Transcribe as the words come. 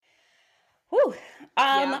Whew.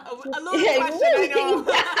 Yeah, a loaded question, I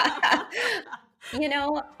Yeah. know. You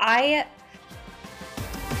know, I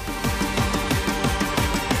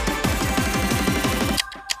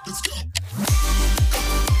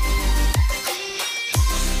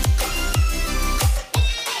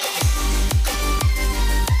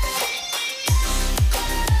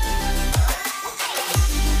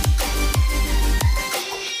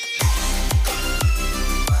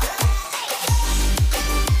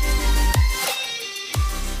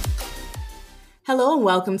Hello and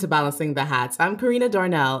welcome to Balancing the Hats. I'm Karina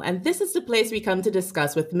Darnell, and this is the place we come to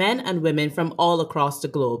discuss with men and women from all across the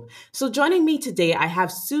globe. So, joining me today, I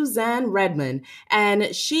have Suzanne Redmond,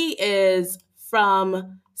 and she is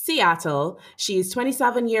from Seattle. She's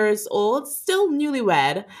 27 years old, still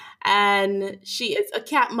newlywed, and she is a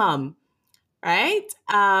cat mom, right?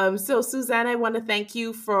 So, Suzanne, I want to thank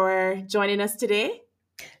you for joining us today.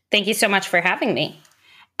 thank you so much for having me.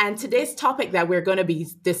 And today's topic that we're going to be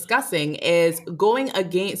discussing is going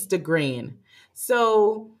against the grain.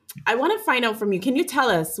 So, I want to find out from you. Can you tell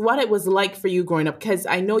us what it was like for you growing up? Because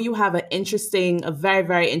I know you have a very,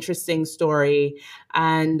 very interesting story.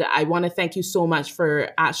 And I want to thank you so much for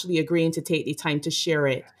actually agreeing to take the time to share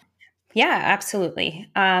it. Yeah,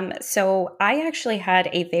 absolutely. So I actually had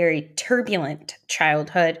a very turbulent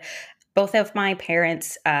childhood. Both of my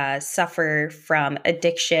parents suffer from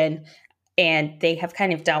addiction, and they have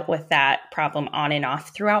kind of dealt with that problem on and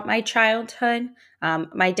off throughout my childhood.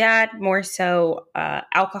 My dad more so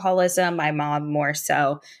alcoholism, my mom more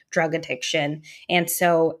so drug addiction. And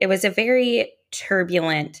so it was a very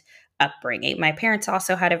turbulent upbringing. My parents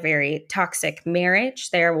also had a very toxic marriage.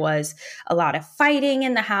 There was a lot of fighting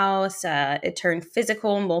in the house. It turned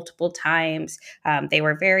physical multiple times. They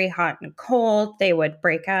were very hot and cold. They would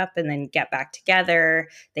break up and then get back together.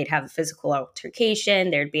 They'd have a physical altercation.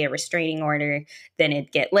 There'd be a restraining order. Then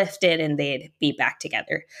it'd get lifted and they'd be back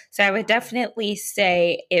together. So I would definitely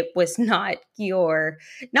say it was not your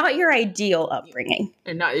ideal upbringing.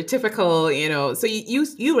 And not your typical, so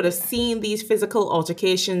you would have seen these physical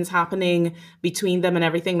altercations happening between them and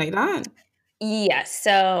everything like that. Yes,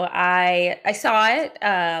 so I saw it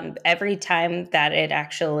every time that it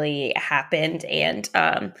actually happened, and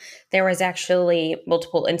there was actually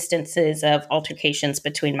multiple instances of altercations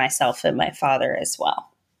between myself and my father as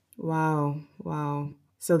well. Wow, wow.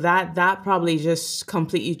 So that probably just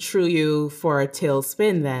completely threw you for a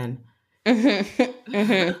tailspin then.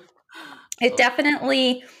 It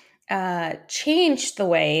definitely changed the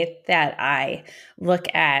way that I look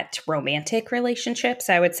at romantic relationships.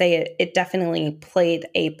 I would say it definitely played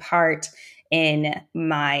a part in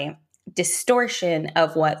my distortion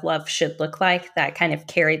of what love should look like. That kind of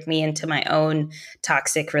carried me into my own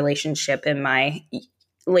toxic relationship in my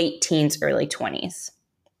late teens, early 20s.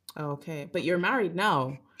 Okay, but you're married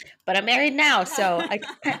now. But I'm married now, so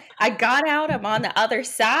I got out. I'm on the other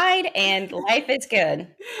side, and life is good.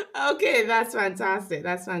 Okay, that's fantastic.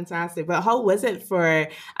 That's fantastic. But how was it for,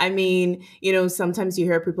 I mean, sometimes you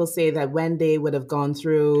hear people say that when they would have gone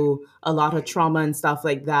through a lot of trauma and stuff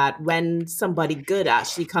like that, when somebody good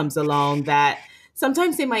actually comes along, that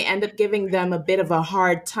sometimes they might end up giving them a bit of a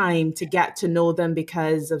hard time to get to know them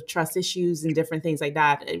because of trust issues and different things like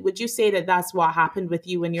that. Would you say that that's what happened with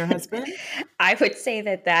you and your husband? I would say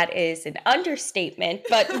that that is an understatement,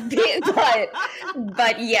 but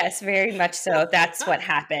yes, very much so. That's what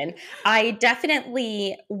happened. I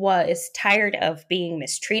definitely was tired of being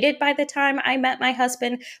mistreated by the time I met my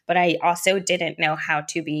husband, but I also didn't know how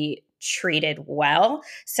to be treated well.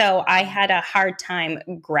 So I had a hard time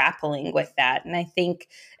grappling with that. And I think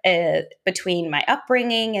between my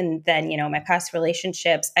upbringing and then, my past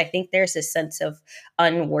relationships, I think there's a sense of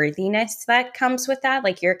unworthiness that comes with that.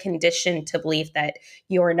 Like you're conditioned to believe that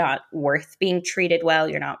you're not worth being treated well,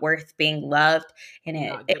 you're not worth being loved. And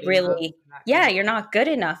it really, yeah, you're not good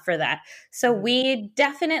enough for that. So we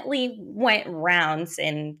definitely went rounds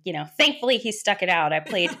and, thankfully he stuck it out. I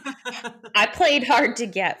played hard to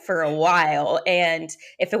get for a while. And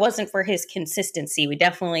if it wasn't for his consistency, we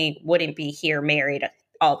definitely wouldn't be here married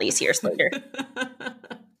all these years later.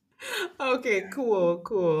 Okay, cool,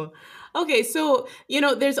 cool. Okay, so,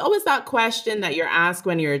 there's always that question that you're asked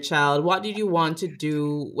when you're a child. What did you want to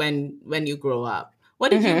do when you grow up?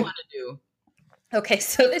 What did you want to do? Okay,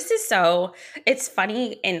 so it's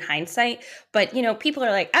funny in hindsight, but people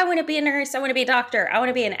are like, I want to be a nurse, I want to be a doctor, I want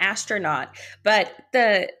to be an astronaut. But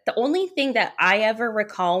the only thing that I ever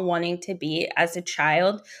recall wanting to be as a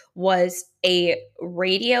child was a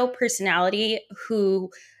radio personality who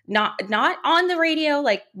not on the radio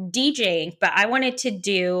like DJing, but I wanted to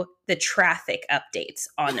do the traffic updates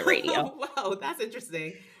on the radio. Wow, that's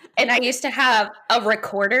interesting. And I used to have a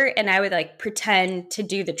recorder and I would like pretend to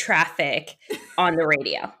do the traffic on the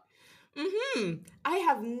radio. I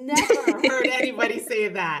have never heard anybody say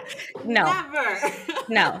that. No, Never.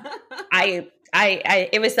 no.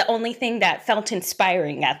 It was the only thing that felt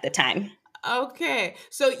inspiring at the time. Okay.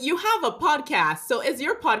 So you have a podcast. So is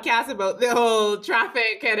your podcast about the whole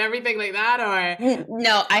traffic and everything like that, or?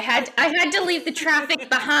 No, I had to leave the traffic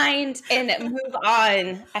behind and move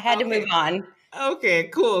on. I had to move Okay. on. Okay,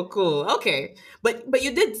 cool. Okay. But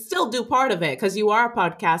you did still do part of it because you are a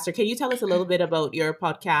podcaster. Can you tell us a little bit about your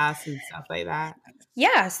podcast and stuff like that?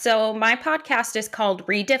 Yeah, so my podcast is called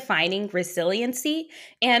Redefining Resiliency.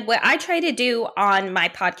 And what I try to do on my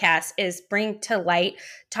podcast is bring to light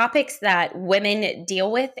topics that women deal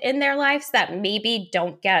with in their lives that maybe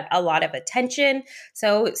don't get a lot of attention.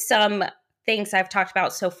 So, some things I've talked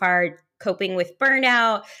about so far: coping with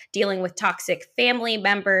burnout, dealing with toxic family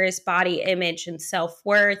members, body image, and self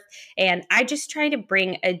worth. And I just try to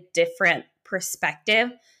bring a different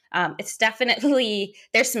perspective. It's definitely,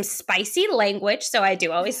 there's some spicy language, so I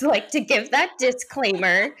do always like to give that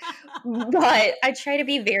disclaimer, but I try to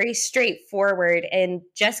be very straightforward and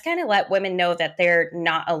just kind of let women know that they're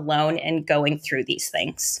not alone in going through these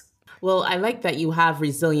things. Well, I like that you have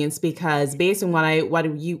resilience because based on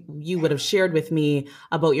what you would have shared with me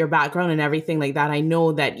about your background and everything like that, I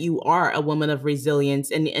know that you are a woman of resilience.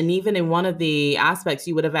 And even in one of the aspects,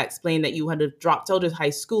 you would have explained that you had dropped out of high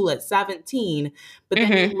school at 17, but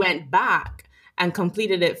then you went back and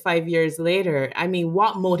completed it 5 years later. I mean,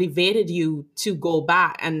 what motivated you to go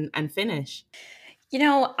back and finish?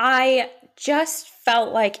 I just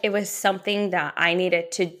felt like it was something that I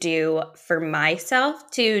needed to do for myself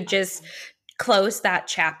to just close that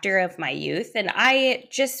chapter of my youth. And I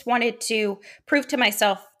just wanted to prove to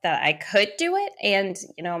myself that I could do it. And,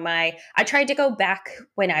 I tried to go back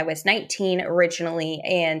when I was 19 originally,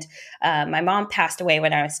 and my mom passed away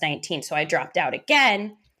when I was 19. So I dropped out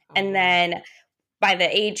again. And then by the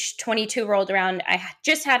age 22 rolled around, I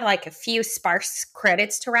just had like a few sparse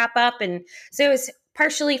credits to wrap up. And so it was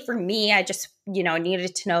partially for me. I just,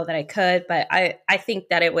 needed to know that I could, but I think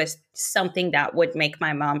that it was something that would make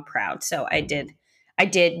my mom proud. So I did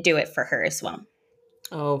do it for her as well.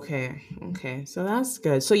 Okay. So that's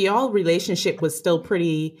good. So y'all relationship was still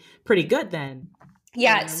pretty good then. You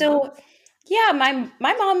Yeah. and your mom? So yeah,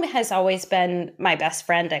 my mom has always been my best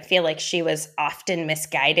friend. I feel like she was often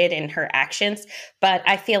misguided in her actions, but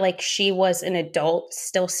I feel like she was an adult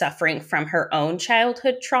still suffering from her own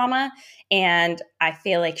childhood trauma. And I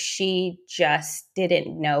feel like she just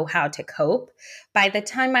didn't know how to cope. By the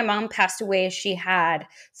time my mom passed away, she had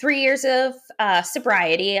 3 years of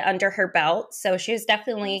sobriety under her belt, so she was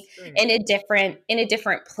definitely That's great. in a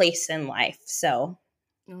different place in life. So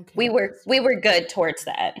we Okay, were that's we great. were good towards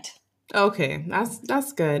the end. Okay,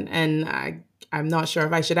 that's good. And I'm not sure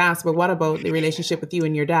if I should ask, but what about the relationship with you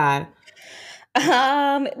and your dad?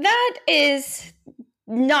 That is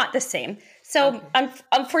not the same. So, Okay.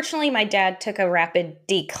 unfortunately, my dad took a rapid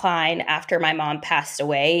decline after my mom passed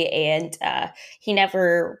away, and he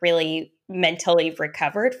never really mentally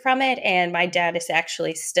recovered from it. And my dad is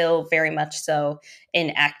actually still very much so in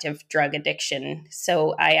active drug addiction.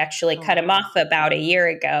 So, I actually Oh cut him wow. off about a year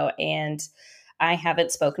ago, and I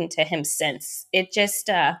haven't spoken to him since. It just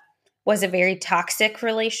was a very toxic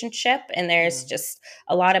relationship, and Yeah. there's just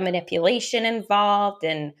a lot of manipulation involved,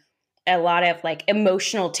 and a lot of like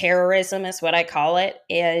emotional terrorism is what I call it.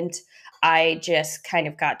 And I just kind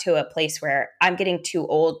of got to a place where I'm getting too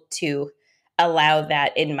old to allow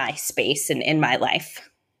that in my space and in my life.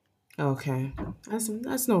 Okay,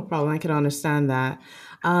 that's no problem. I can understand that.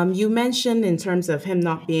 You mentioned in terms of him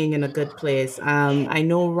not being in a good place. I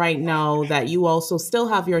know right now that you also still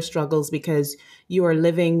have your struggles because you are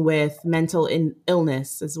living with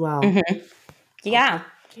illness as well. Mhm. Okay, Yeah.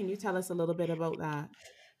 can you tell us a little bit about that?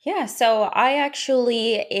 Yeah, so I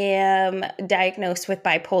actually am diagnosed with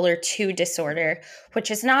bipolar 2 disorder, which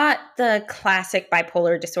is not the classic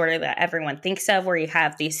bipolar disorder that everyone thinks of, where you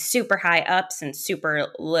have these super high ups and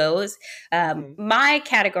super lows. Okay. My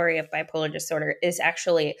category of bipolar disorder is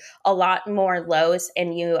actually a lot more lows,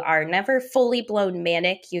 and you are never fully blown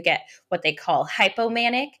manic. You get what they call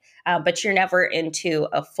hypomanic. But you're never into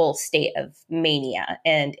a full state of mania,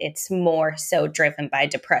 and it's more so driven by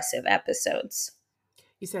depressive episodes.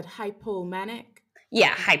 You said hypomanic.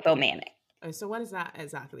 Yeah, hypomanic. So what is that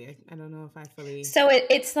exactly? I don't know if I fully. So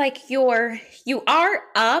it's like you are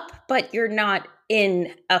up, but you're not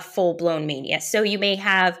in a full blown mania. So you may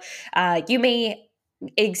have you may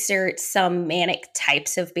exert some manic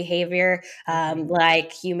types of behavior. Okay.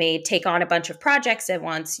 Like you may take on a bunch of projects at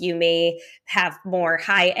once. You may have more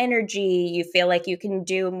high energy. You feel like you can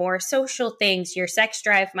do more social things. Your sex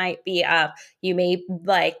drive might be up. You may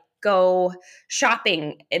like go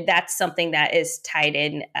shopping. That's something that is tied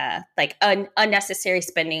in, like unnecessary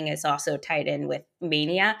spending is also tied in with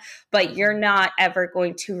mania, but you're not ever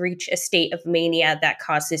going to reach a state of mania that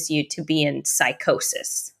causes you to be in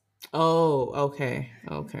psychosis. Oh, okay.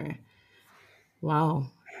 Okay.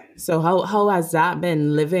 Wow. So how has that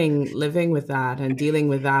been living with that and dealing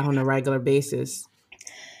with that on a regular basis?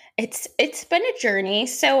 It's been a journey.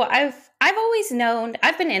 So I've always known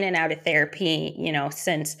I've been in and out of therapy,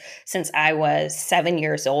 since I was 7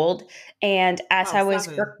 years old, and as Wow, I was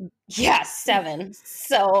seven. yeah, 7.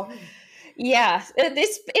 So yeah,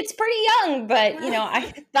 it's pretty young, but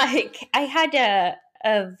I like I had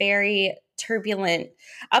a very turbulent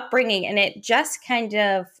upbringing, and it just kind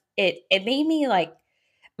of it made me like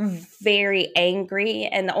very angry,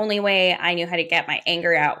 and the only way I knew how to get my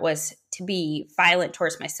anger out was to be violent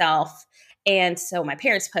towards myself. And so my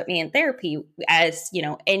parents put me in therapy, as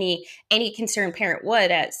any concerned parent would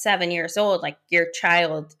at 7 years old. Like, your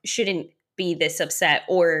child shouldn't be this upset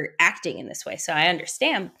or acting in this way, so I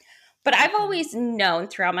understand. But I've Okay. always known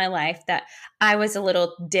throughout my life that I was a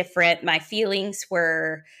little different. My feelings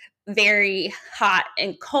were very hot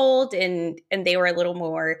and cold, and they were a little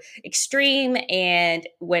more extreme. And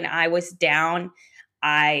when I was down,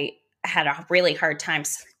 I had a really hard time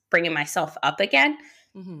bringing myself up again.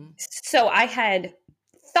 Hmm. So I had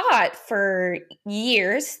thought for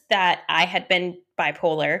years that I had been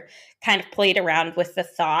bipolar, kind of played around with the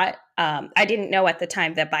thought. I didn't know at the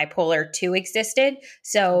time that bipolar 2 existed.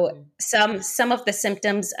 So Okay. some of the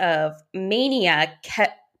symptoms of mania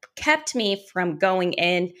kept me from going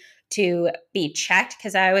in to be checked,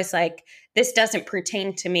 because I was like, this doesn't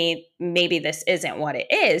pertain to me. Maybe this isn't what it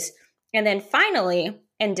is. And then finally,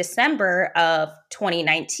 in December of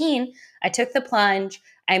 2019, I took the plunge.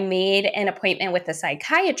 I made an appointment with a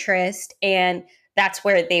psychiatrist, and that's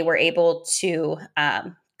where they were able to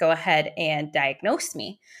go ahead and diagnose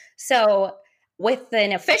me. So, with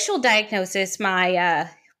an official diagnosis,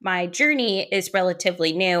 my journey is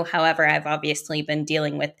relatively new. However, I've obviously been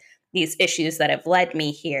dealing with these issues that have led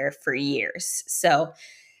me here for years. So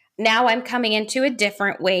now I'm coming into a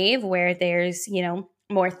different wave where there's,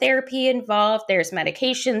 more therapy involved, there's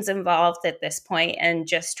medications involved at this point, and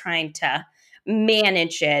just trying to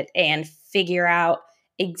manage it and figure out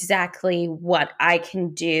exactly what I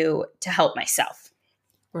can do to help myself.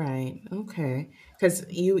 Right. Okay. Because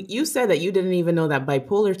you said that you didn't even know that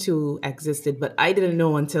bipolar 2 existed, but I didn't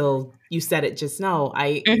know until you said it just now.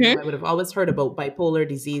 I Hmm. would have always heard about bipolar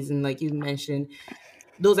disease, and like you mentioned,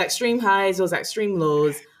 those extreme highs, those extreme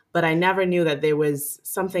lows, but I never knew that there was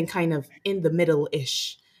something kind of in the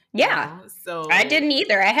middle-ish, Yeah, I So didn't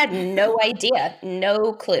either. I had no idea,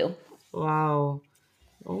 no clue. wow.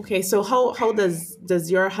 Okay, so how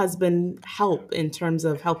does your husband help in terms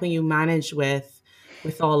of helping you manage with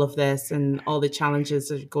all of this and all the challenges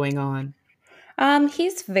that are going on?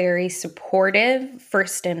 He's very supportive,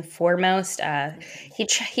 first and foremost. Okay.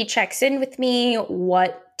 He checks in with me.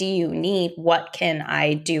 What do you need? What can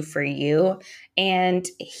I do for you? And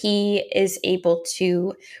he is able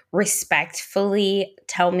to respectfully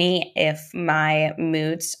tell me if my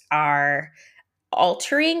moods are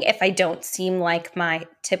altering. If I don't seem like my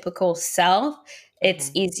typical self, it's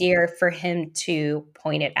Okay. easier for him to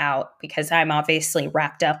point it out, because I'm obviously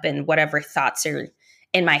wrapped up in whatever thoughts are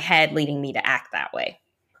in my head leading me to act that way.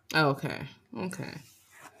 Okay. Okay.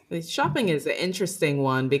 The shopping is an interesting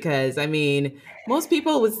one because I mean, most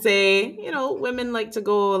people would say, women like to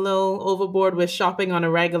go a little overboard with shopping on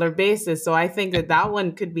a regular basis. So I think that that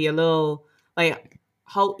one could be a little like,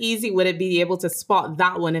 how easy would it be able to spot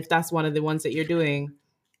that one if that's one of the ones that you're doing?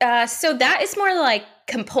 So that is more like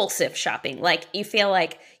compulsive shopping. Like, you feel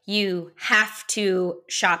like you have to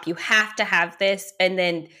shop, you have to have this, and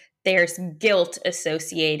then there's guilt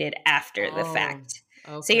associated after the Oh, fact.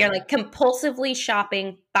 So you're okay. like compulsively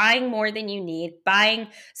shopping, buying more than you need,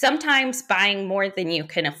 sometimes buying more than you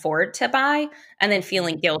can afford to buy, and then Okay.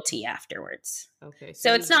 feeling guilty afterwards. Okay. So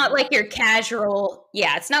So it's not like your casual,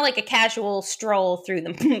 yeah, it's not like a casual stroll through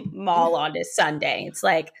the mall on a Sunday. It's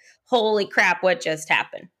like, holy crap, what just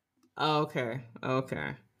happened? Okay.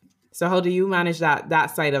 Okay. So how do you manage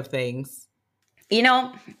that side of things? You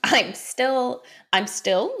know, I'm still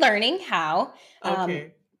learning how. Um,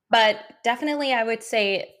 Okay. but definitely I would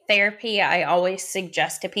say therapy, I always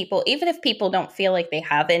suggest to people, even if people don't feel like they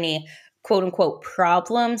have any quote unquote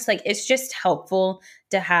problems. Like, it's just helpful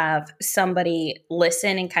to have somebody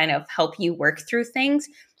listen and kind of help you work through things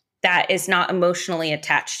that is not emotionally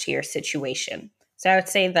attached to your situation. So I would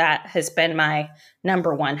say that has been my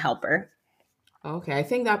number one helper. Okay, I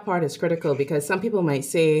think that part is critical because some people might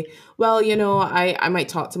say, well, I might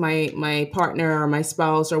talk to my partner or my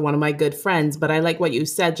spouse or one of my good friends, but I like what you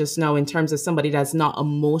said just now in terms of somebody that's not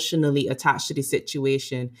emotionally attached to the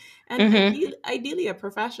situation, and Mm-hmm. ideally a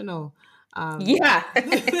professional, um, Yeah.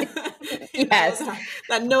 Yes.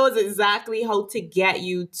 that knows exactly how to get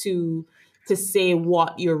you to say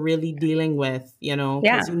what you're really dealing with, because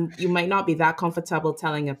Yeah. you might not be that comfortable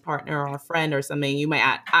telling a partner or a friend or something. You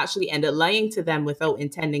might actually end up lying to them without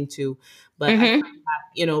intending to. But I Mm-hmm. find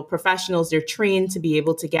that, professionals, they're trained to be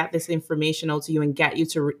able to get this information out to you and get you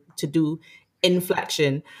to do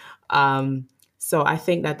inflection. So I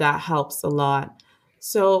think that helps a lot.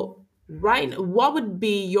 So, right, what would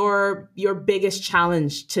be your biggest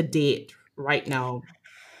challenge to date right now?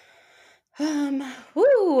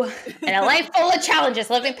 Woo. And a life full of challenges.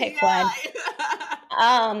 Let me pick one.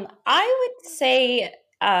 Yeah. I would say,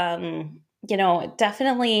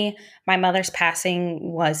 definitely my mother's passing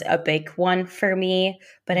was a big one for me,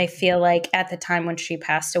 but I feel like at the time when she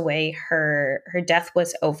passed away, her death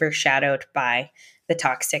was overshadowed by the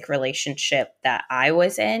toxic relationship that I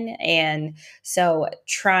was in. And so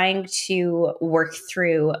trying to work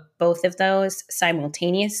through both of those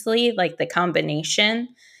simultaneously, like the combination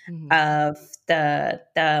Mhm. of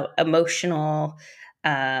the emotional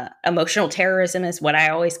terrorism is what I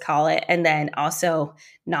always call it, and then also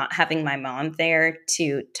not having my mom there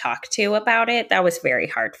to talk to about it. That was very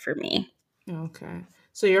hard for me. Okay.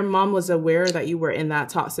 So your mom was aware that you were in that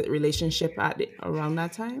toxic relationship around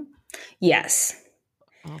that time? Yes,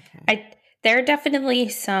 Okay. I. There are definitely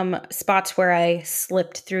some spots where I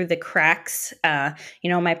slipped through the cracks.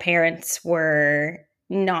 My parents were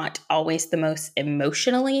not always the most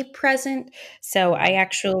emotionally present. So I Mhm.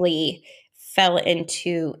 actually fell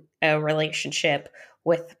into a relationship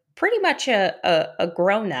with pretty much a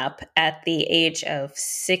grown up at the age of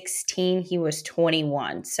 16. He was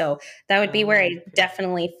 21. So that would be where Oh, I okay.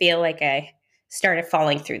 definitely feel like I started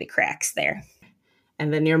falling through the cracks there.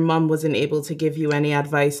 And then your mom wasn't able to give you any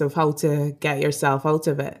advice of how to get yourself out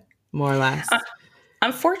of it, more or Uh, less.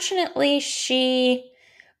 Unfortunately, she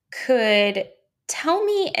could tell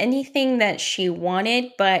me anything that she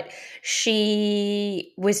wanted, but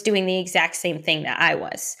she was doing the exact same thing that I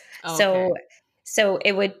was. Okay. So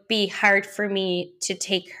it would be hard for me to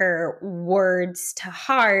take her words to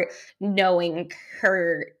heart, knowing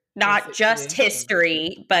her Her not just situation.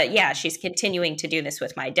 history, but yeah, Mhm. she's continuing to do this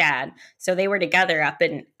with my dad. So they were together up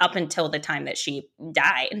until the time that she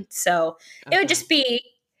died. So it would Okay. just be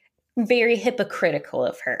very hypocritical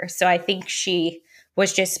of her. So I think she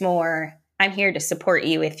was just more, I'm here to support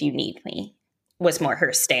you if you need me, was more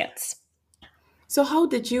her stance. So how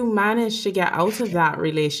did you manage to get out of that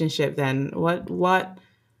relationship then?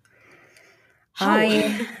 How?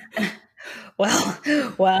 I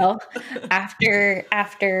well,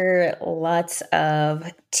 after lots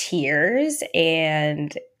of tears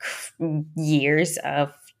and years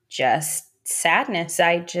of just sadness,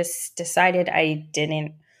 I just decided I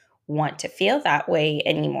didn't want to feel that way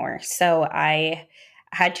anymore. So I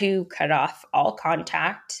had to cut off all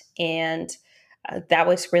contact, and that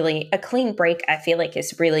was really a clean break. I feel like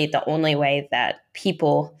is really the only way that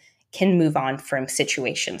people can move on from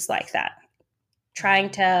situations like that.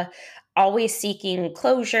 Trying to always seeking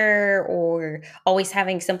closure or always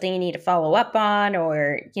having something you need to follow up on,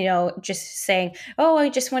 or just saying, oh, I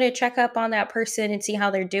just want to check up on that person and see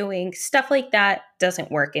how they're doing. Stuff like that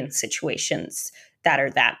doesn't work in situations that are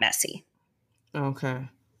that messy. Okay.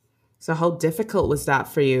 So how difficult was that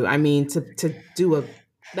for you? I mean, to do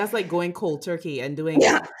that's like going cold turkey and doing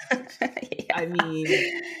Yeah. it. I Yeah. mean,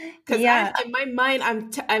 because I Yeah. in my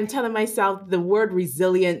mind I'm telling myself the word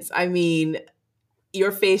resilience. I mean,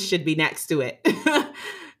 your face should be next to it.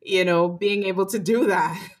 Being able to do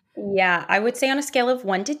that. Yeah, I would say on a scale of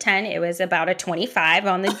 1 to 10, it was about a 25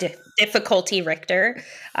 on the difficulty Richter.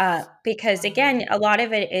 Because again, a lot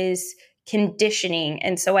of it is conditioning.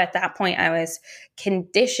 And so at that point, I was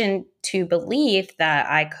conditioned to believe that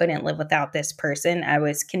I couldn't live without this person. I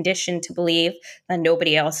was conditioned to believe that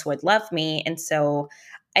nobody else would love me. And so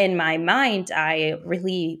in my mind, I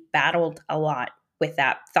really battled a lot with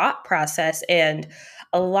that thought process. And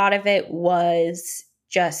a lot of it was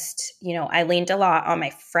just, I leaned a lot on my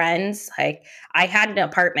friends. Like, I had an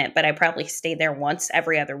apartment, but I probably stayed there once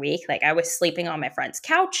every other week. Like, I was sleeping on my friends'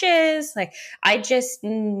 couches. Like, I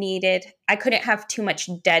couldn't have too much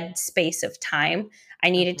dead space of time. I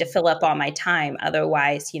needed to Okay. fill up all my time.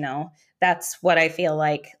 Otherwise, that's what I feel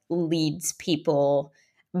like leads people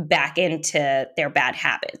back into their bad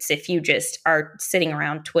habits. If you just are sitting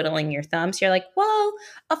around twiddling your thumbs, you're like, well,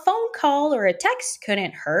 a phone call or a text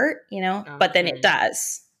couldn't hurt, but then it Okay.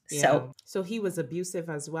 does. Yeah. So, So he was abusive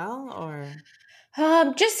as well, or?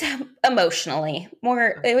 just emotionally, more,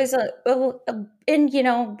 it Okay. was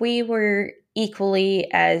and we were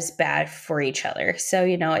equally as bad for each other. So,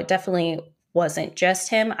 it definitely wasn't just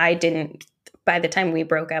him. I didn't, by the time we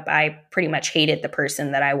broke up, I pretty much hated the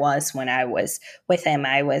person that I was when I was with him.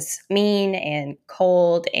 I was mean and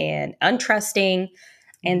cold and untrusting.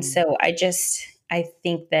 And Mhm. so I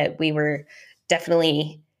think that we were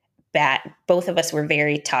definitely bad. Both of us were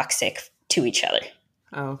very toxic to each other.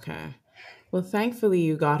 Okay. Well, thankfully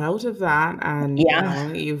you got out of that, and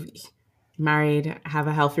Yeah. you've married, have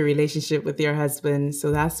a healthy relationship with your husband.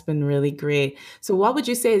 So that's been really great. So what would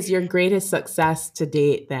you say is your greatest success to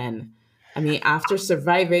date then? I mean, after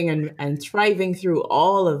surviving and thriving through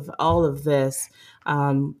all of this,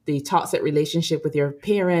 the toxic relationship with your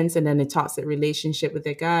parents and then the toxic relationship with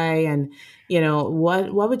the guy, and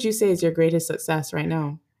what would you say is your greatest success right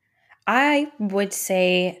now? I would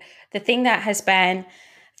say the thing that has been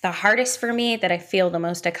the hardest for me, that I feel the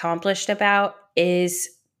most accomplished about, is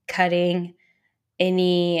cutting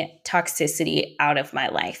any toxicity out of my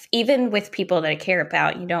life, even with people that I care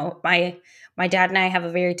about. My dad and I have a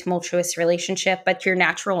very tumultuous relationship, but your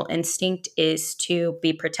natural instinct is to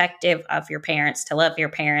be protective of your parents, to love your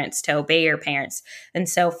parents, to obey your parents. And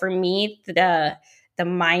so for me, the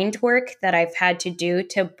mind work that I've had to do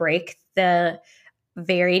to break the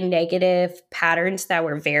very negative patterns that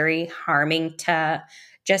were very harming to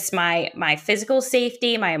just my physical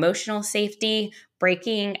safety, my emotional safety,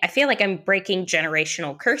 breaking, I feel like I'm breaking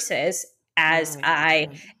generational curses as Right, I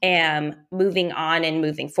right. am moving on and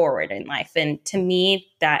moving forward in life. And to me,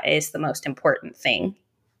 that is the most important thing.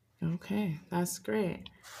 Okay, that's great.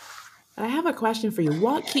 I have a question for you.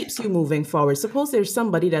 What keeps you moving forward? Suppose there's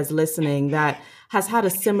somebody that's listening that has had a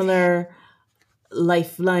similar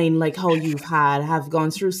lifeline like how you've had, have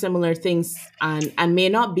gone through similar things and may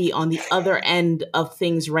not be on the other end of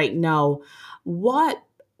things right now. What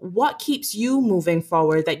keeps you moving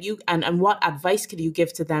forward that you and what advice could you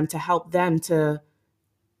give to them to help them to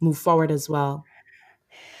move forward as well?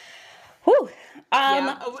 Whew. Um,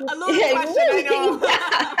 Yeah, a loaded question, I know.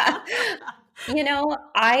 yeah.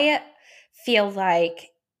 I feel like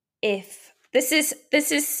if this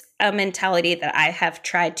is a mentality that I have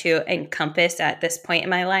tried to encompass at this point in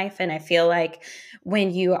my life, and I feel like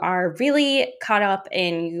when you are really caught up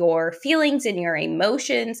in your feelings and your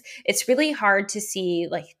emotions, it's really hard to see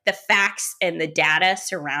like the facts and the data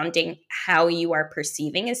surrounding how you are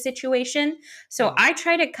perceiving a situation. So Mm, I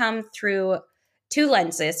try to come through two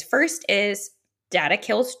lenses. First is data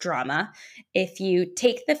kills drama. If you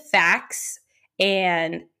take the facts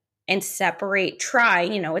and separate, try,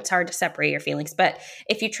 it's hard to separate your feelings, but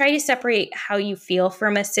if you try to separate how you feel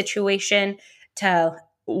from a situation to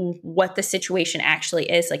what the situation actually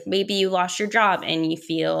is, like maybe you lost your job and you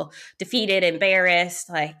feel defeated, embarrassed,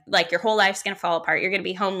 like your whole life's going to fall apart, you're going to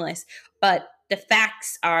be homeless, but the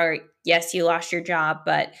facts are, yes, you lost your job,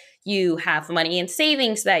 but you have money in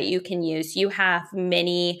savings that you can use. You have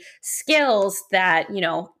many skills that,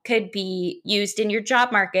 could be used in your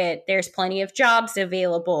job market. There's plenty of jobs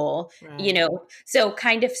available, right. So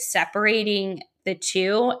kind of separating the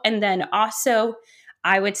two. And then also,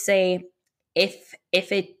 I would say if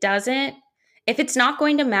it doesn't, if it's not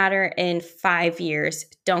going to matter in 5 years,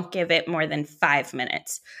 don't give it more than 5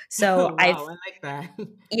 minutes. So Wow, I like that.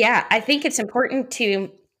 I think it's important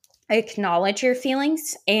to acknowledge your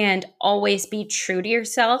feelings and always be true to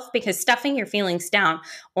yourself, because stuffing your feelings down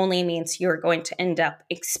only means you're going to end up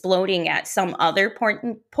exploding at some other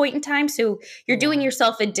point in time. So you're doing Yeah.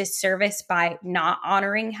 yourself a disservice by not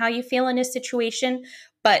honoring how you feel in a situation.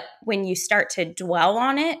 But when you start to dwell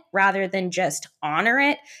on it rather than just honor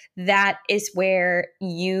it, that is where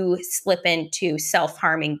you slip into self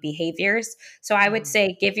harming behaviors. So I would Mhm.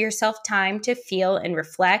 say give yourself time to feel and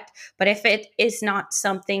reflect. But if it is not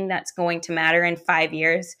something that's going to matter in 5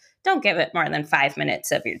 years, don't give it more than 5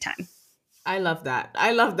 minutes of your time. I love that.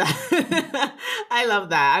 I love that. I love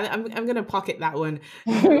that. I'm gonna pocket that one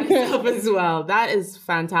for myself as well. That is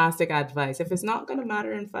fantastic advice. If it's not gonna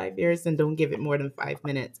matter in 5 years, then don't give it more than 5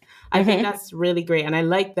 minutes. I think Hmm. that's really great, and I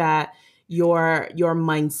like that your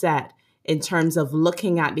mindset in terms of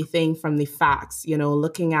looking at the thing from the facts.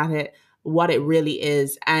 Looking at it what it really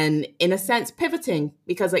is, and in a sense pivoting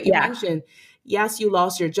because, like you Yeah. mentioned, yes, you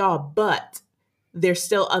lost your job, but there's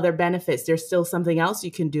still other benefits. There's still something else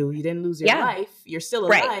you can do. You didn't lose your Yeah. life. You're still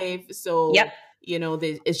Right. alive. Yep. So,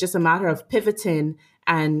 it's just a matter of pivoting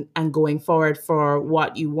and going forward for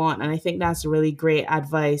what you want. And I think that's really great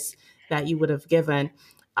advice that you would have given.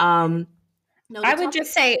 No, the I would topic.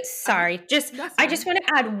 just say, Uh-huh. sorry, just That's I just fine. want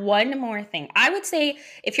to add one more thing. I would say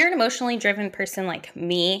if you're an emotionally driven person like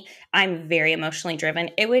me, I'm very emotionally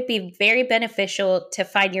driven. It would be very beneficial to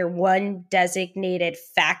find your one designated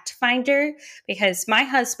fact finder, because my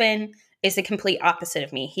husband is the complete opposite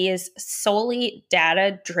of me. He is solely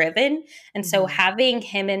data driven. And so Mhm. having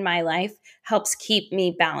him in my life helps keep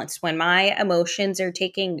me balanced. When my emotions are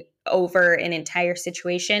taking over an entire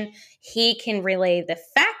situation, he can relay the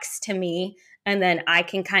facts to me, and then I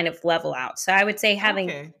can kind of level out. So I would say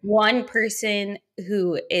having Okay. one person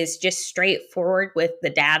who is just straightforward with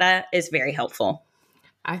the data is very helpful.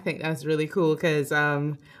 I think that's really cool because,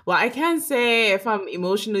 well, I can't say if I'm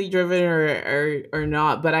emotionally driven or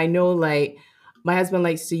not, but I know like my husband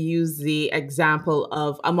likes to use the example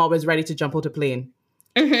of I'm always ready to jump out a plane,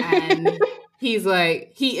 and he's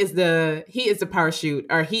like he is the parachute,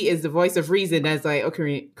 or he is the voice of reason that's like,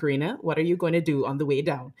 okay, Karina, what are you going to do on the way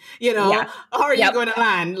down? Yeah. How are you Yep. going to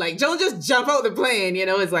land? Like, don't just jump out the plane.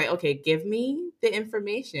 It's like, okay, give me the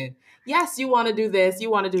information. Yes, you want to do this,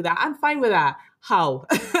 you want to do that, I'm fine with that. How?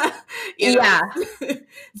 you know Yeah.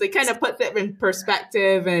 so it kind of puts it in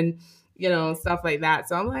perspective, and stuff like that.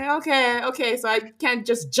 So I'm like, okay, so I can't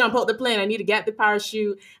just jump out the plane. I need to get the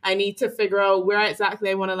parachute. I need to figure out where exactly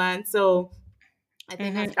I want to land. So I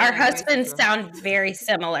think that's great Our advice as husbands well. sound very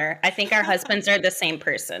similar. I think our husbands are the same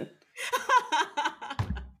person.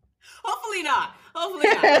 Hopefully not. Hopefully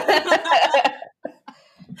not.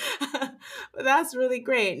 But that's really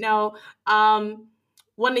great. Now,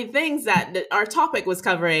 one of the things that our topic was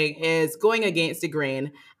covering is going against the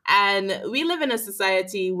grain. And we live in a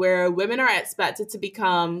society where women are expected to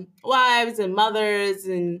become wives and mothers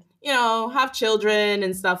and, have children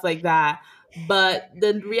and stuff like that. But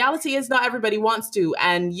the reality is not everybody wants to.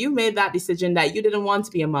 And you made that decision that you didn't want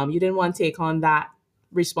to be a mom. You didn't want to take on that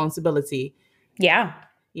responsibility. Yeah.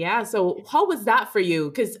 Yeah. So how was that for you?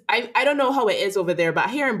 Because I don't know how it is over there, but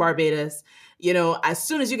here in Barbados, as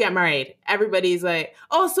soon as you get married, everybody's like,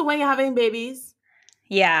 oh, so when you're having babies?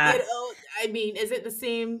 Yeah. I mean, is it the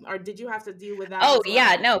same, or did you have to deal with that Oh, as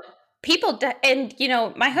yeah. well? No, and,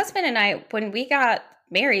 my husband and I, when we got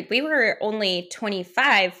married, we were only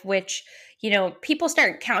 25, which, people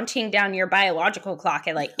start counting down your biological clock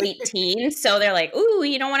at like 18. So they're like, ooh,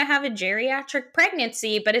 you don't want to have a geriatric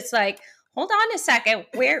pregnancy. But it's like, hold on a second.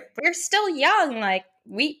 We're still young. Like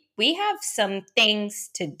we have some things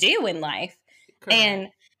to do in life. Correct. And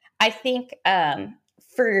I think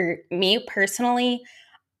for me personally,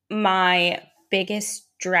 my biggest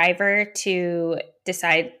driver to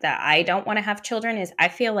decide that I don't want to have children is I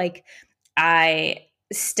feel like I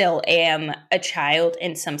still am a child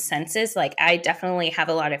in some senses. Like, I definitely have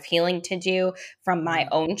a lot of healing to do from my Right.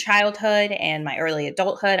 own childhood and my early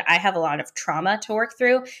adulthood. I have a lot of trauma to work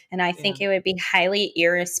through. And I Yeah. think it would be highly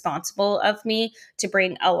irresponsible of me to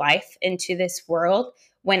bring a life into this world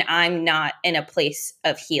when I'm not in a place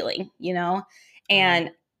of healing? Right.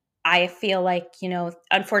 And I feel like,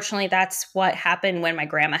 unfortunately, that's what happened when my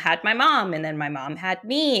grandma had my mom and then my mom had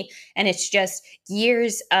me. And it's just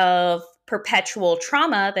years of perpetual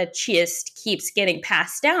trauma that just keeps getting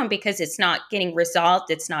passed down because it's not getting resolved.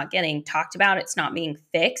 It's not getting talked about. It's not being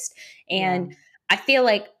fixed. Yeah. And I feel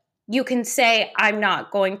like you can say, I'm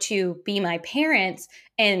not going to be my parents.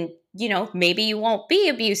 And, maybe you won't be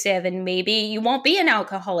abusive and maybe you won't be an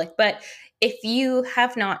alcoholic. But if you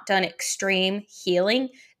have not done extreme healing,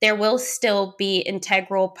 there will still be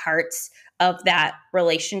integral parts of that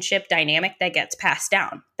relationship dynamic that gets passed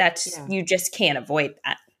down. That's Yeah. You just can't avoid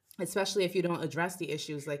that. Especially if you don't address the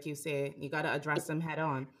issues, like you say, you got to address them head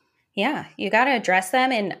on. Yeah, you got to address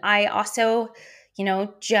them. And I also,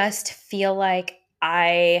 just feel like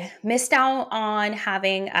I missed out on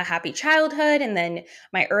having a happy childhood. And then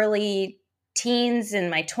my early teens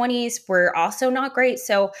and my 20s were also not great.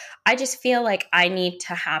 So I just feel like I need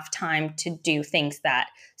to have time to do things that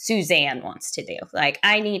Suzanne wants to do. Like,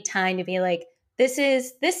 I need time to be like, this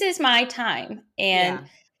is my time. And Yeah.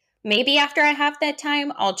 maybe after I have that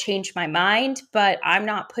time, I'll change my mind, but I'm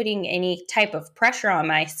not putting any type of pressure on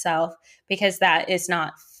myself because that is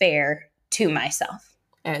not fair to myself.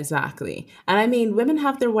 Exactly. And I mean, women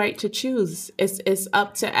have the right to choose. It's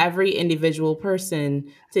up to every individual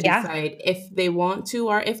person to Yeah. decide if they want to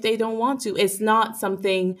or if they don't want to. It's not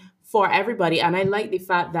something for everybody. And I like the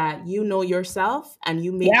fact that you know yourself and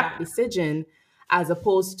you make Yep. that decision, as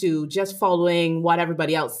opposed to just following what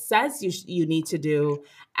everybody else says you need to do,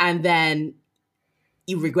 and then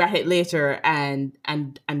you regret it later, and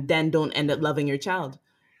then don't end up loving your child,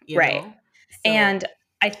 you Right. know? And So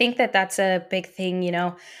I think that that's a big thing.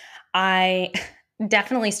 I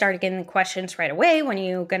definitely started getting the questions right away. When are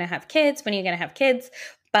you going to have kids? When are you going to have kids?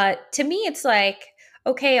 But to me, it's like,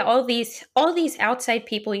 okay, all these outside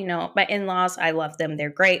people, my in-laws, I love them. They're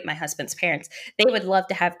great. My husband's parents, they would love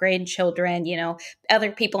to have grandchildren.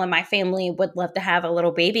 Other people in my family would love to have a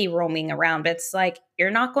little baby roaming around. But it's like, you're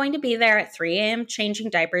not going to be there at 3 a.m. changing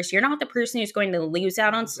diapers. You're not the person who's going to lose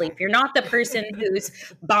out on sleep. You're Exactly. not the person whose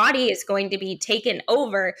body is going to be taken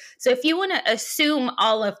over. So if you want to assume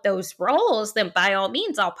all of those roles, then by all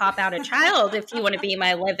means, I'll pop out a child if you want to be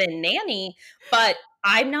my live-in nanny. But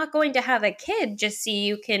I'm not going to have a kid just so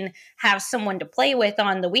you can have someone to play with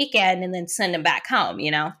on the weekend and then send them back home.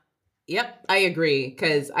 Yep, I agree.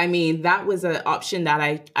 Because I mean, that was an option that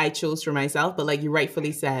I chose for myself. But like you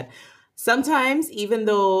rightfully said, sometimes even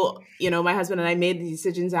though my husband and I made the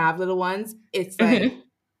decision to have little ones, it's like Hmm.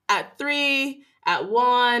 at 3, at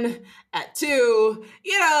 1, at 2.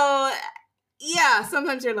 Yeah.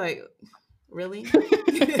 Sometimes you're like, really?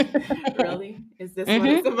 Really? Is this what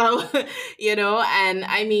it's Hmm. about? And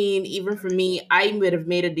I mean, even for me, I would have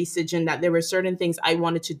made a decision that there were certain things I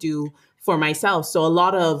wanted to do for myself. So a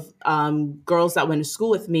lot of girls that went to school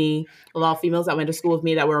with me, a lot of females that went to school with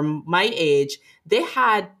me that were my age, they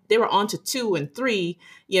were on to 2 and 3,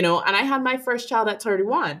 and I had my first child at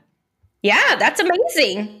 31. Yeah, that's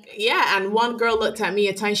amazing. Yeah, and one girl looked at me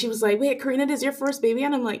at time. She was like, "Wait, Karina, this is your first baby?"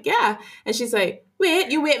 And I'm like, "Yeah." And she's like,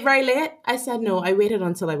 "Wait, you wait very late?" I said, "No, I waited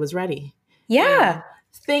until I was ready." You Yeah. know,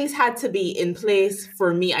 things had to be in place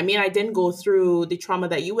for me. I mean, I didn't go through the trauma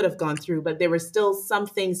that you would have gone through, but there were still some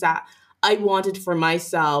things that I wanted for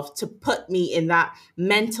myself to put me in that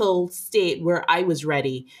mental state where I was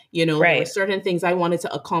ready. There were Right. certain things I wanted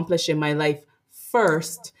to accomplish in my life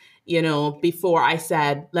first, before I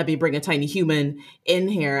said, let me bring a tiny human in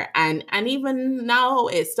here. And even now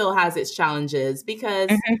it still has its challenges because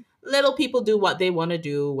Hmm. little people do what they want to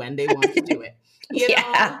do when they want to do it, you Yeah.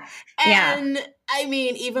 know? Yeah. And I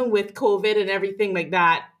mean, even with COVID and everything like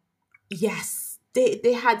that, yes,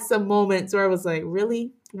 they had some moments where I was like,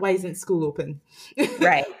 really? Why isn't school open?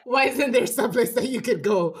 Right. Why isn't there someplace that you could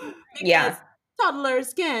go? Because Yeah.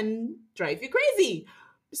 toddlers can drive you crazy.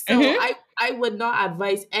 So Hmm. I would not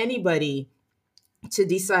advise anybody to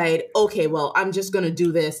decide, okay, well, I'm just going to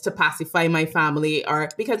do this to pacify my family, or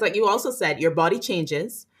because like you also said, your body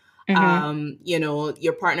changes. Hmm.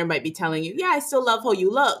 Your partner might be telling you, yeah, I still love how you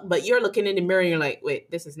look, but you're looking in the mirror and you're like, wait,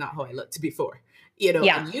 this is not how I looked before.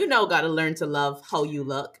 Yeah. And got to learn to love how you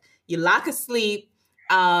look. You lack of sleep.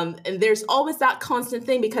 And there's always that constant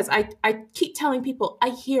thing because I keep telling people I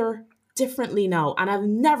hear differently now, and I've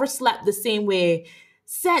never slept the same way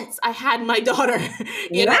since I had my daughter,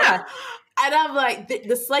 you know? Yeah. And I'm like,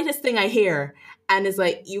 the slightest thing I hear, and it's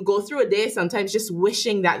like you go through a day sometimes just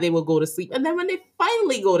wishing that they will go to sleep. And then when they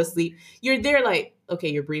finally go to sleep, you're there like, okay,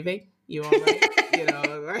 you're breathing. You all right?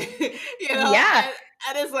 Right? Yeah.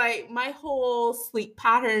 And it's like my whole sleep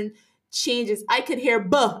pattern changes. I could hear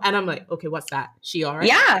buh, and I'm like, okay, what's that? She all right?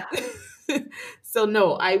 Yeah. So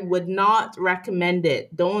no, I would not recommend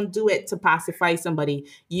it. Don't do it to pacify somebody.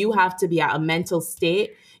 You have to be at a mental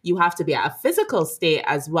state. You have to be at a physical state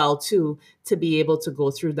as well too to be able to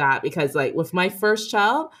go through that. Because like with my first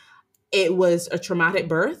child, it was a traumatic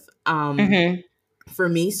birth Hmm. for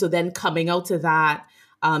me. So then coming out to that,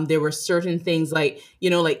 there were certain things like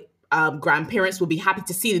grandparents would be happy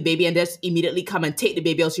to see the baby and just immediately come and take the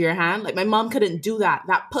baby out of your hand. Like my mom couldn't do that.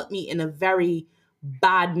 That put me in a very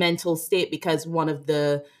bad mental state because one of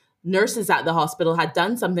the nurses at the hospital had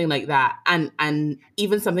done something like that, and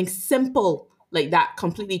even something simple like that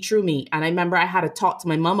completely threw me. And I remember I had to talk to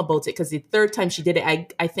my mom about it because the third time she did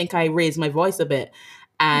it, I think I raised my voice a bit,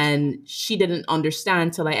 and she didn't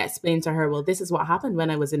understand till I explained to her, well, this is what happened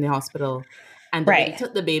when I was in the hospital, and the lady Right.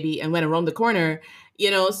 took the baby and went around the corner.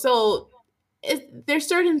 So there's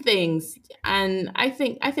certain things, and I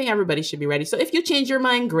think everybody should be ready. So if you change your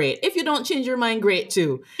mind, great. If you don't change your mind, great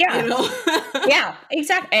too. You Yeah. know. Yeah,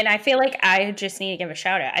 exactly. And I feel like I just need to give a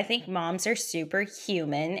shout out. I think moms are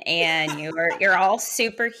superhuman and you're all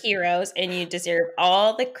superheroes and you deserve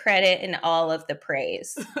all the credit and all of the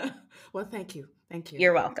praise. Well, thank you.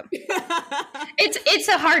 You're welcome. It's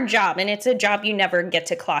a hard job and it's a job you never get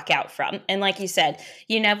to clock out from. And like you said,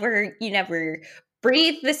 you never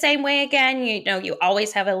breathe the same way again. You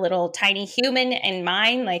always have a little tiny human in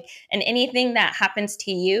mind, like, and anything that happens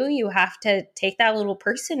to you, you have to take that little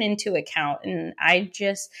person into account. And I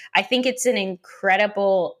think it's an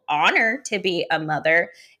incredible honor to be a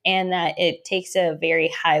mother and that it takes a very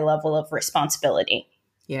high level of responsibility.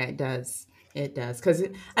 Yeah, it does. It does. Because,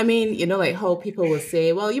 I mean, like how people will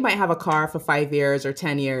say, well, you might have a car for 5 years or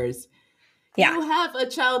 10 years. Yeah. You have a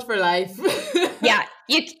child for life. Yeah.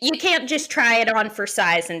 You can't just try it on for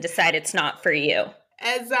size and decide it's not for you.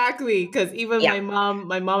 Exactly. Because even Yeah.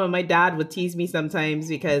 my mom and my dad would tease me sometimes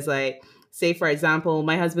because, like, say for example,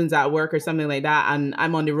 my husband's at work or something like that, and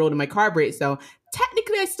I'm on the road and my car breaks down.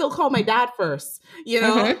 Technically, I still call my dad first,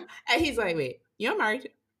 Mm-hmm. And he's like, "Wait, you're married?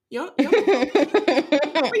 You're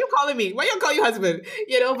why you calling me? Why you call your husband?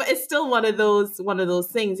 But it's still one of those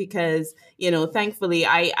things because thankfully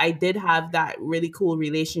I did have that really cool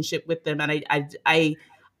relationship with them, and I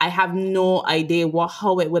have no idea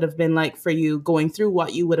how it would have been like for you going through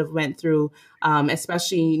what you would have went through,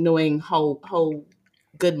 especially knowing how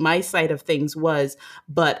good my side of things was.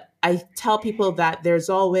 But I tell people that there's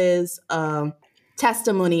always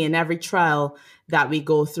testimony in every trial that we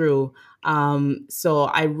go through. So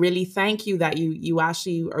I really thank you that you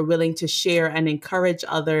actually are willing to share and encourage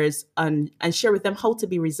others and share with them how to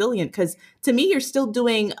be resilient. Because to me, you're still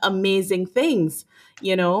doing amazing things.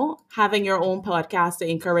 Having your own podcast to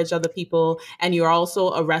encourage other people, and you're also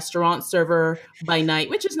a restaurant server by night,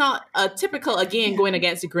 which is not a typical, again, going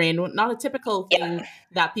against the grain, not a typical Yeah. thing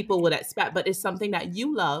that people would expect, but it's something that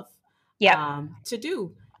you love Yep. to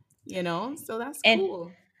do. So that's And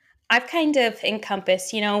cool. I've kind of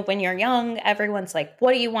encompassed, when you're young, everyone's like,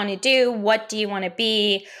 what do you want to do? What do you want to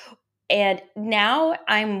be? And now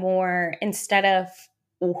I'm more, instead of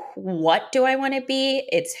what do I want to be,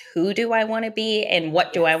 it's who do I want to be and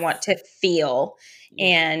what do I want Yes. to feel. Yeah.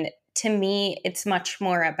 And to me, it's much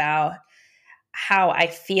more about how I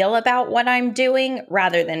feel about what I'm doing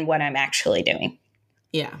rather than what I'm actually doing.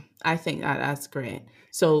 Yeah, I think that's great.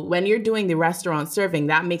 So when you're doing the restaurant serving,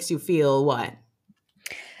 that makes you feel what?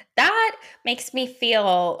 That makes me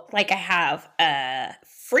feel like I have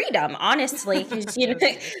freedom, honestly, because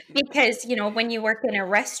Okay. when you work in a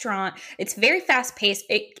restaurant, it's very fast paced.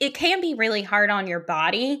 It can be really hard on your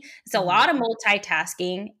body. It's a Mhm. lot of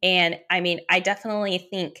multitasking, and I mean, I definitely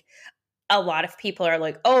think a lot of people are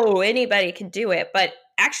like, "Oh, anybody can do it," but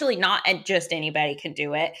actually, not just anybody can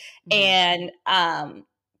do it. Mhm. And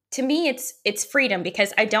to me, it's freedom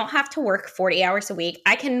because I don't have to work 40 hours a week.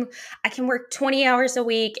 I can work 20 hours a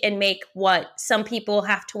week and make what some people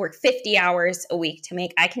have to work 50 hours a week to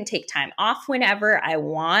make. I can take time off whenever I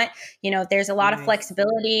want. There's a lot of Nice.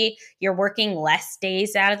 flexibility. You're working less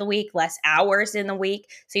days out of the week, less hours in the week,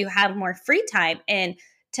 so you have more free time. And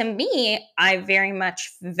to me, I very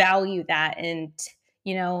much value that. And,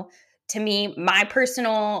 you know, to me, my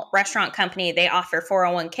personal restaurant company, they offer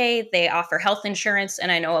 401k, they offer health insurance.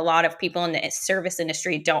 And I know a lot of people in the service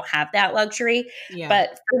industry don't have that luxury. Yeah.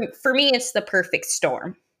 But for me, it's the perfect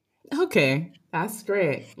storm. Okay. That's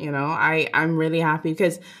great. I'm really happy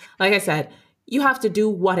because, like I said, you have to do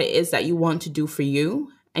what it is that you want to do for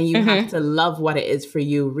you, and you have Mm-hmm. to love what it is for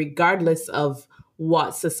you, regardless of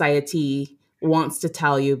what society wants to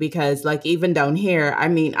tell you. Because, like, even down here, I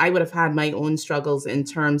mean, I would have had my own struggles in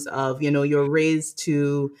terms of, you're raised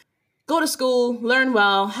to go to school, learn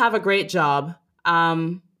well, have a great job.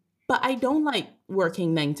 But I don't like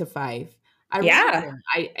working 9 to 5. I really Yeah.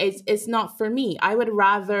 don't. It's not for me. I would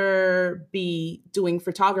rather be doing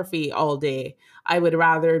photography all day. I would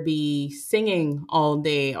rather be singing all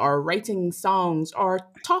day or writing songs or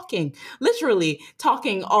talking, literally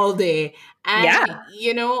talking all day. And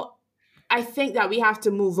Yeah. I think that we have to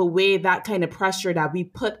move away that kind of pressure that we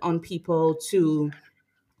put on people to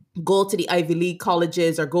go to the Ivy League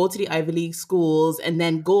colleges or go to the Ivy League schools and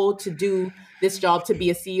then go to do this job to be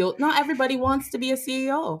a CEO. Not everybody wants to be a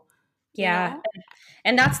CEO, you Yeah. know?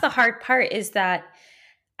 And that's the hard part is that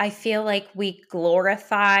I feel like we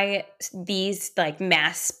glorify these like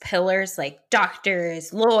mass pillars like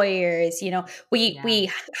doctors, lawyers, Yeah. we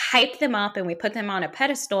hype them up and we put them on a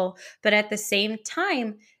pedestal, but at the same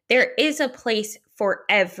time there is a place for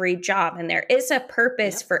every job and there is a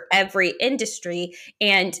purpose Yep. for every industry.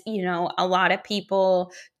 And a lot of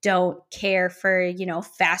people don't care for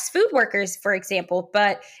fast food workers, for example,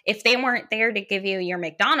 but if they weren't there to give you your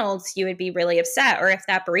McDonald's, you would be really upset. Or if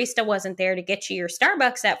that barista wasn't there to get you your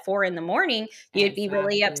Starbucks at 4 a.m, you'd be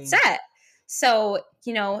really Exactly. upset. So,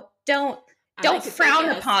 don't And I don't could take frown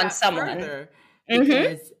it a upon step someone. further Mm-hmm.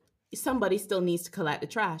 because somebody still needs to collect the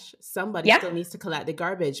trash. Somebody Yeah, still needs to collect the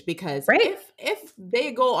garbage because right. if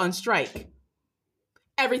they go on strike,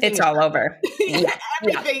 everything It's is all shut over. down. Yeah,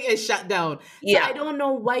 yeah, Everything is shut down. So yeah, I don't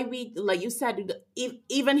know why we, like you said,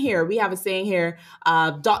 even here we have a saying here,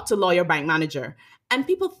 doctor, lawyer, bank manager, and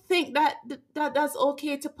people think that's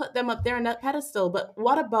okay to put them up there on that pedestal. But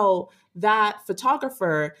what about that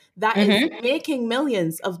photographer that is mm-hmm. making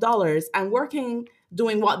millions of dollars and working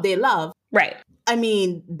doing what they love? Right. I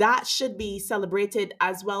mean, that should be celebrated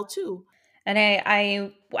as well too. And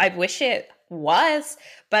I wish it was,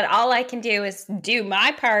 but all I can do is do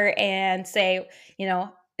my part and say,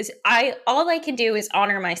 all I can do is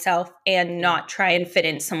honor myself and not try and fit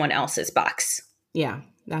in someone else's box. Yeah,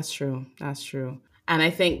 that's true. That's true. And I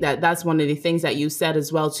think that that's one of the things that you said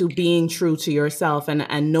as well, to being true to yourself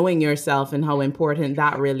and knowing yourself and how important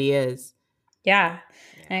that really is. Yeah.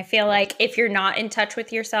 And I feel like if you're not in touch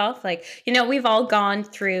with yourself, like, we've all gone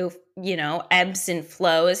through, ebbs and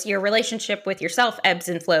flows. Your relationship with yourself ebbs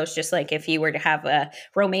and flows, just like if you were to have a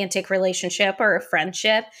romantic relationship or a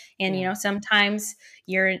friendship. And, sometimes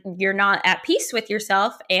you're not at peace with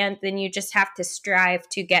yourself, and then you just have to strive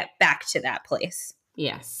to get back to that place.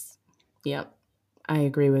 Yes. Yep. I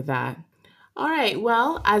agree with that. All right.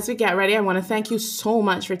 Well, as we get ready, I want to thank you so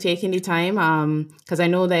much for taking the time. Because I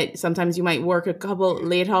know that sometimes you might work a couple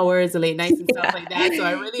late hours, late nights and stuff like that. So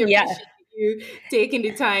I really appreciate you taking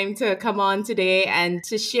the time to come on today and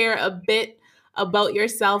to share a bit about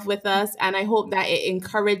yourself with us. And I hope that it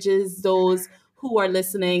encourages those who are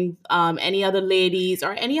listening, any other ladies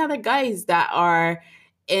or any other guys that are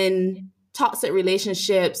in toxic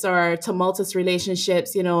relationships or tumultuous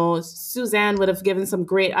relationships. Suzanne would have given some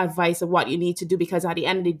great advice of what you need to do, because at the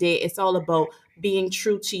end of the day, it's all about being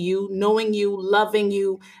true to you, knowing you, loving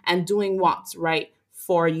you, and doing what's right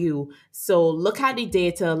for you. So look at the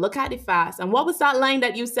data, look at the facts. And what was that line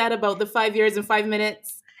that you said about the 5 years and 5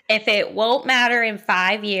 minutes? If it won't matter in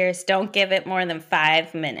 5 years, don't give it more than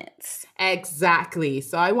 5 minutes. Exactly.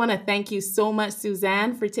 So I want to thank you so much,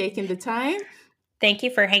 Suzanne, for taking the time. Thank you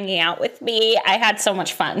for hanging out with me. I had so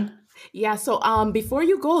much fun. Yeah. So before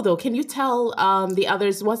you go, though, can you tell the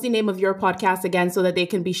others what's the name of your podcast again, so that they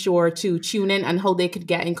can be sure to tune in, and how they could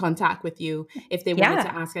get in contact with you if they wanted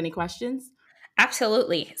to ask any questions?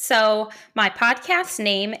 Absolutely. So my podcast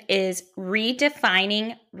name is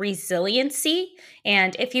Redefining Resiliency.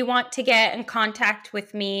 And if you want to get in contact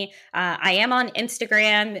with me, I am on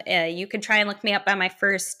Instagram. You can try and look me up by my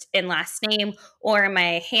first and last name, or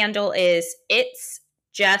my handle is It's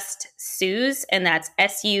Just Suz, and that's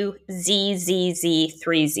SUZZZ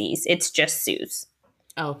 3 Z's. It's Just Suz.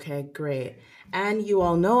 Okay, great. And you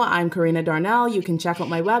all know I'm Karina Darnell. You can check out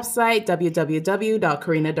my website,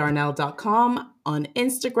 www.karinadarnell.com, on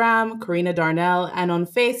Instagram, Karina Darnell, and on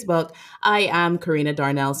Facebook, I am Karina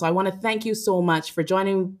Darnell. So I want to thank you so much for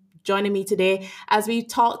joining me today as we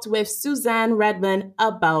talked with Suzanne Redmond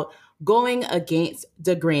about going against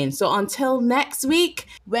the grain. So until next week,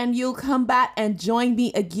 when you come back and join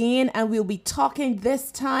me again, and we'll be talking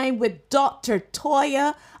this time with Dr.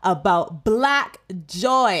 Toya about Black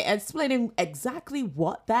joy, explaining exactly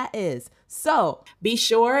what that is. So be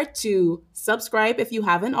sure to subscribe if you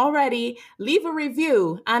haven't already, leave a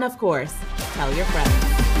review, and of course, tell your friends.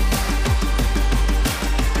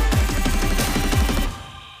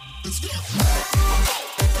 Let's go.